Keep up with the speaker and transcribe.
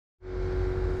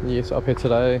Yes, up here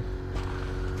today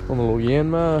on the little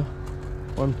Yanmar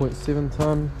 1.7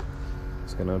 tonne.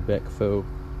 Just gonna backfill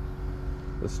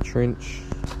this trench.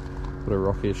 Bit of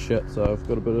rocky as shit, so I've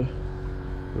got a bit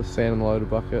of sand in the loader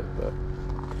bucket, but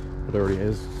it already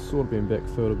has sort of been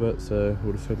backfilled a bit, so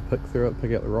we'll just have to pick through it,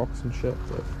 pick out the rocks and shit.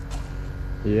 But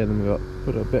yeah, then we've got a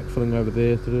bit of backfilling over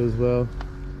there to do as well.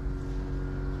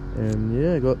 And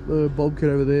yeah, got the bobcat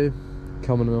over there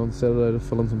coming in on Saturday to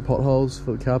fill in some potholes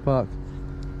for the car park.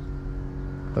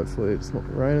 Hopefully it's not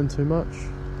raining too much.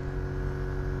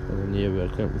 And then yeah, we've got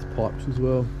to clean up these pipes as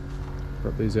well.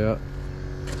 Rip these out,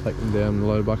 take them down in the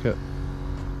loader bucket.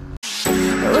 We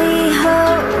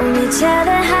hold each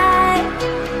other high,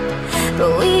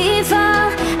 but we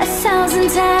fall 1,000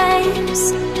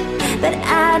 times. But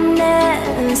I'd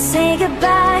never say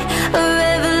goodbye or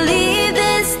ever leave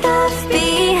this stuff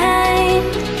behind.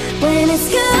 When it's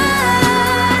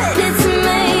good, it's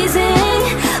amazing.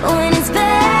 When it's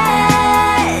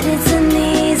bad, it's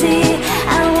uneasy.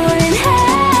 I wouldn't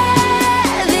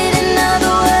have it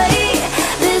another way.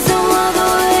 There's no other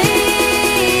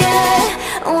way, yeah.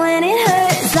 When it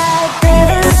hurts like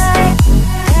this,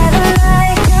 never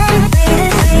like, never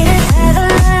like,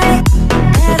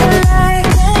 never like,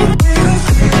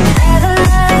 never like, never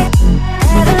like,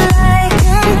 never like,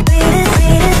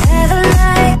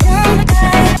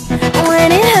 when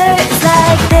it hurts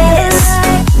like this,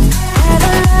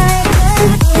 never like,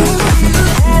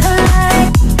 never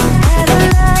like, never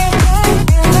like,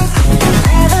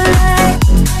 never like,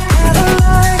 never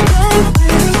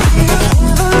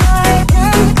like,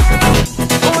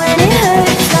 when it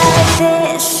hurts like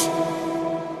this.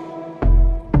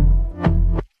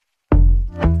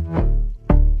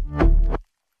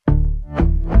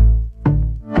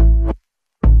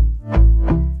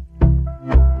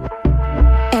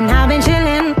 And I've been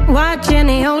chillin', watching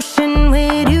the ocean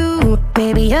with you.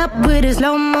 Baby up with a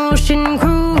slow motion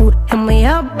crew. And we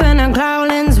up in our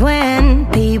cloudlands when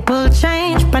people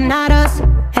change, but not us.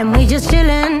 And we just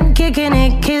chillin', kicking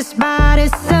it, kissed by the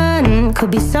sun.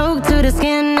 Could be soaked to the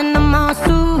skin in the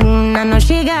monsoon. I know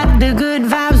she got the good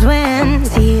vibes when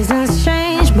seasons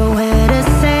change, but we're the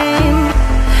same.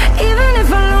 Even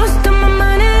if I lost all my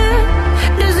money,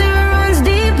 the zero runs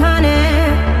deep, honey.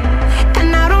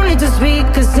 And I don't need to speak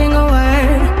a single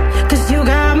word, 'cause you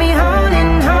got me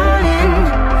holding, holding.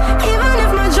 Even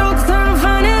if my jokes aren't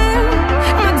funny,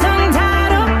 my tongue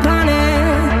tied up on it.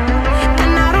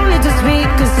 And I don't need to speak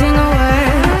a single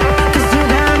word, 'cause you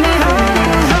got me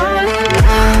holding, holding.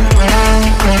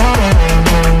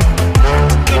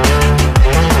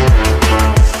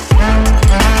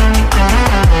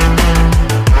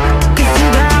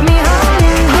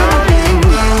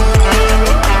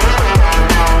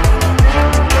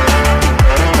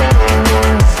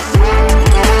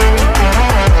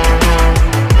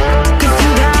 'Cause you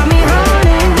got me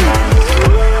holding,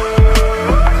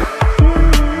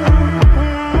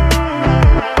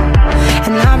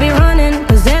 and I'll be running,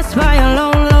 possessed by a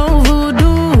low, low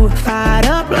voodoo. Fired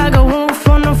up like a wolf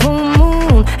on a full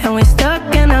moon. And we're stuck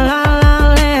in a la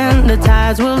la land. The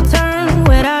tides will turn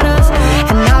without us.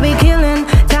 And I'll be killing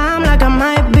time like I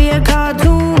might be a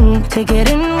cartoon. Take it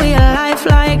in real life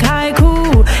like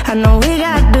haiku. I know we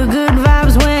got the good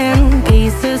vibes when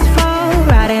pieces fall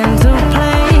right into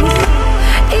place.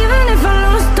 Even if I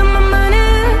lost all my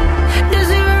money, the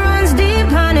zero runs deep,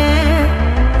 honey.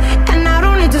 And I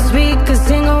don't need to speak a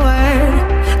single word,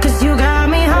 'cause you got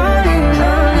me holding,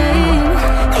 holding.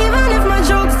 Even if my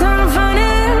jokes aren't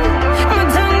funny, my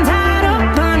tongue tied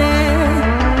up on it.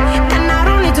 And I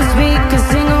don't need to speak a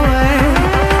single word,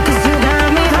 'cause you got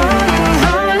me holding,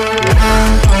 holding.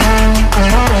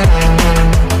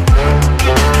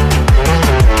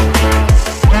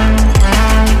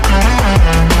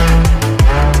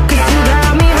 'Cause you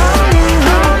got me holding,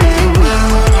 holding.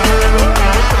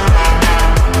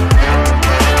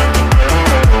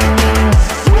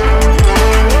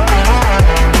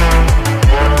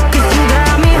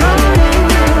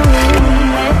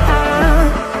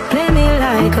 Play me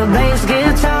like a bass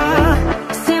guitar,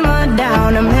 simmer down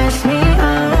and mess me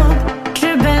up,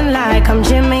 tripping like I'm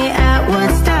Jimmy at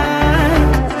Woodstock.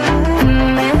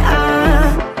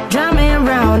 Drive me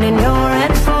around in your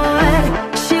red Ford,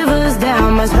 shivers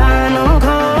down my spinal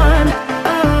cord.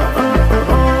 Oh, oh,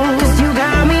 oh, oh. 'Cause you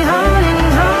got me holding,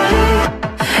 holding.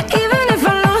 Even if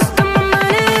I lost all my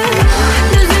money,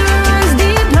 the zero runs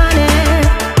deep, honey.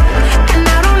 And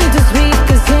I don't need to speak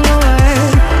a single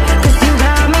word, 'cause you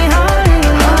got me holding,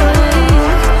 holding.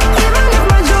 Even if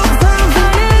my jokes aren't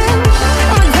funny,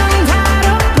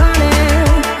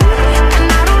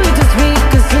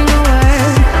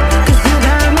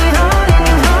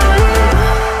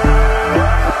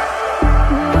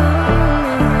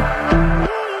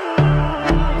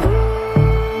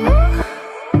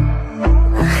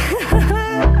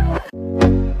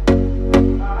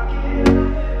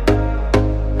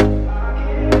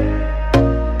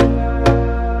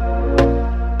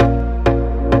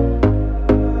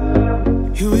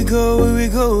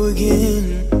 go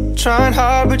again. Trying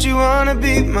hard, but you wanna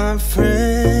be my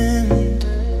friend.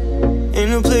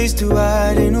 Ain't no place to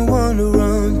hide, ain't no one to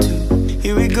run to.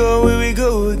 Here we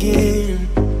go again.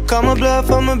 Call my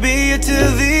bluff, I'ma be here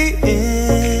till the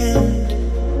end.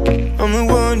 I'm the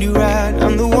one you ride,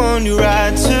 I'm the one you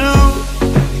ride to.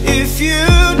 If you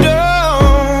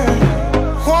don't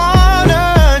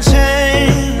wanna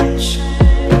change,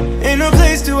 ain't no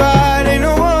place to hide, ain't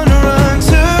no one to run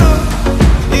to.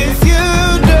 If you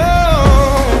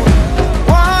don't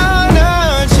wanna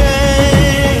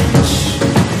change,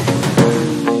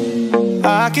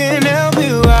 I can help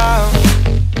you out,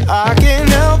 I can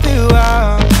help you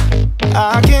out,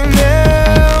 I can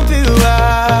help you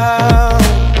out,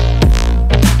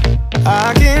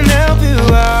 I can help you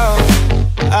out,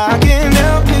 I can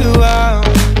help you out,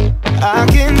 I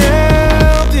can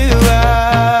help you out.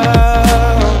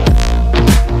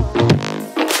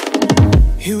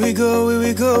 Here we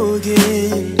go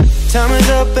again. Time is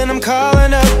up and I'm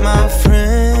calling up my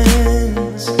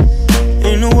friends.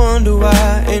 Ain't no wonder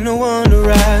why, ain't no one to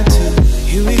ride to.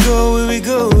 Here we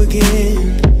go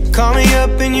again. Call me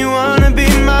up and you wanna be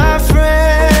my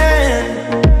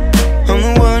friend. I'm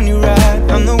the one you ride,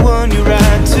 I'm the one you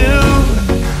ride to.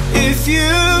 If you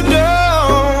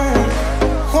don't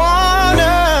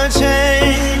wanna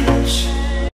change.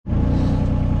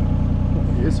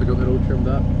 Yes, I got that all trimmed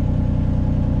up.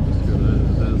 Just got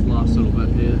this last little bit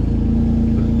here.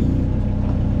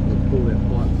 I'll pull that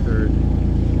pipe through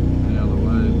and out of the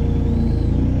way.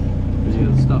 But yeah,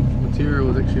 the stuff material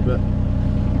was actually a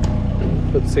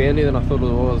bit sandy than I thought it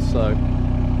was, so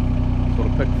sort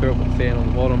of picked through it with sand on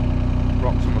the bottom,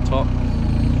 rocks on the top.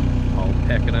 I'll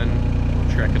pack it in, or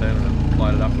track it in and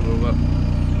light it up a little bit.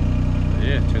 But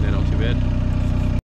yeah, turned out not too bad.